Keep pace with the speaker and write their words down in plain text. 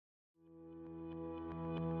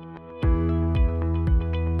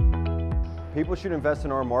People should invest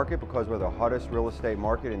in our market because we're the hottest real estate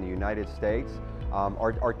market in the United States.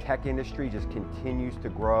 Our tech industry just continues to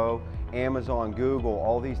grow. Amazon, Google,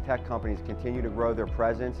 all these tech companies continue to grow their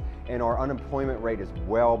presence, and our unemployment rate is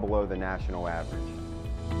well below the national average.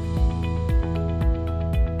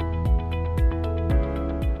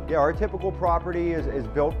 Yeah, our typical property is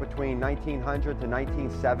built between 1900 to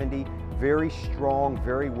 1970. Very strong,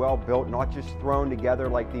 very well built, not just thrown together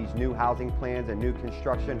like these new housing plans and new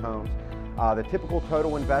construction homes. The typical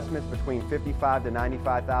total investment is between $55,000 to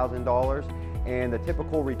 $95,000, and the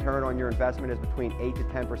typical return on your investment is between 8 to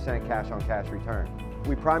 10% cash on cash return.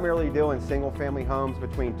 We primarily deal in single family homes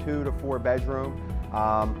between 2 to 4 bedroom,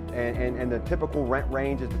 and the typical rent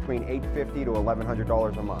range is between $850 to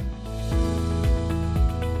 $1,100 a month.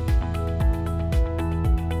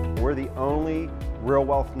 We're the only Real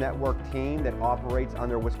Wealth Network team that operates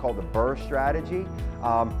under what's called the BRRRR strategy,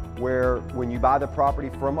 where when you buy the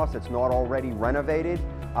property from us, it's not already renovated.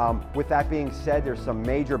 With that being said, there's some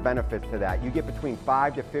major benefits to that. You get between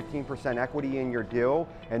 5 to 15% equity in your deal,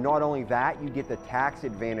 and not only that, you get the tax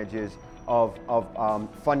advantages of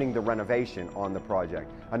funding the renovation on the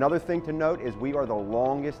project. Another thing to note is we are the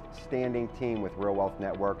longest standing team with Real Wealth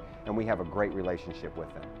Network, and we have a great relationship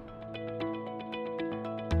with them.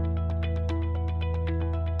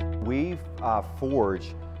 We've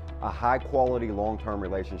forged a high quality long-term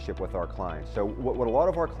relationship with our clients. So what a lot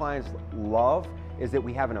of our clients love is that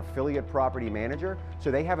we have an affiliate property manager.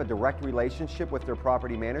 So they have a direct relationship with their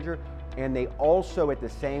property manager, and they also at the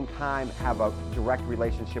same time have a direct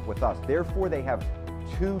relationship with us. Therefore, they have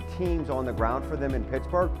 2 teams on the ground for them in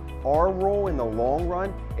Pittsburgh. Our role in the long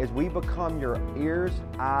run is we become your ears,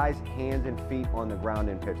 eyes, hands, and feet on the ground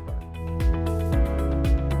in Pittsburgh.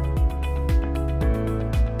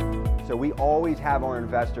 So we always have our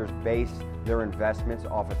investors base their investments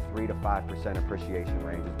off of 3 to 5% appreciation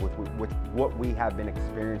ranges, which what we have been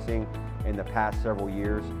experiencing in the past several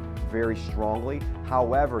years very strongly.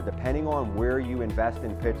 However, depending on where you invest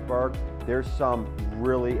in Pittsburgh, there's some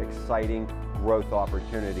really exciting growth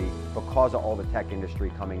opportunity because of all the tech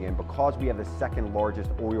industry coming in, because we have the 2nd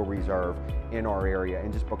largest oil reserve in our area,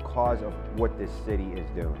 and just because of what this city is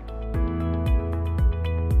doing.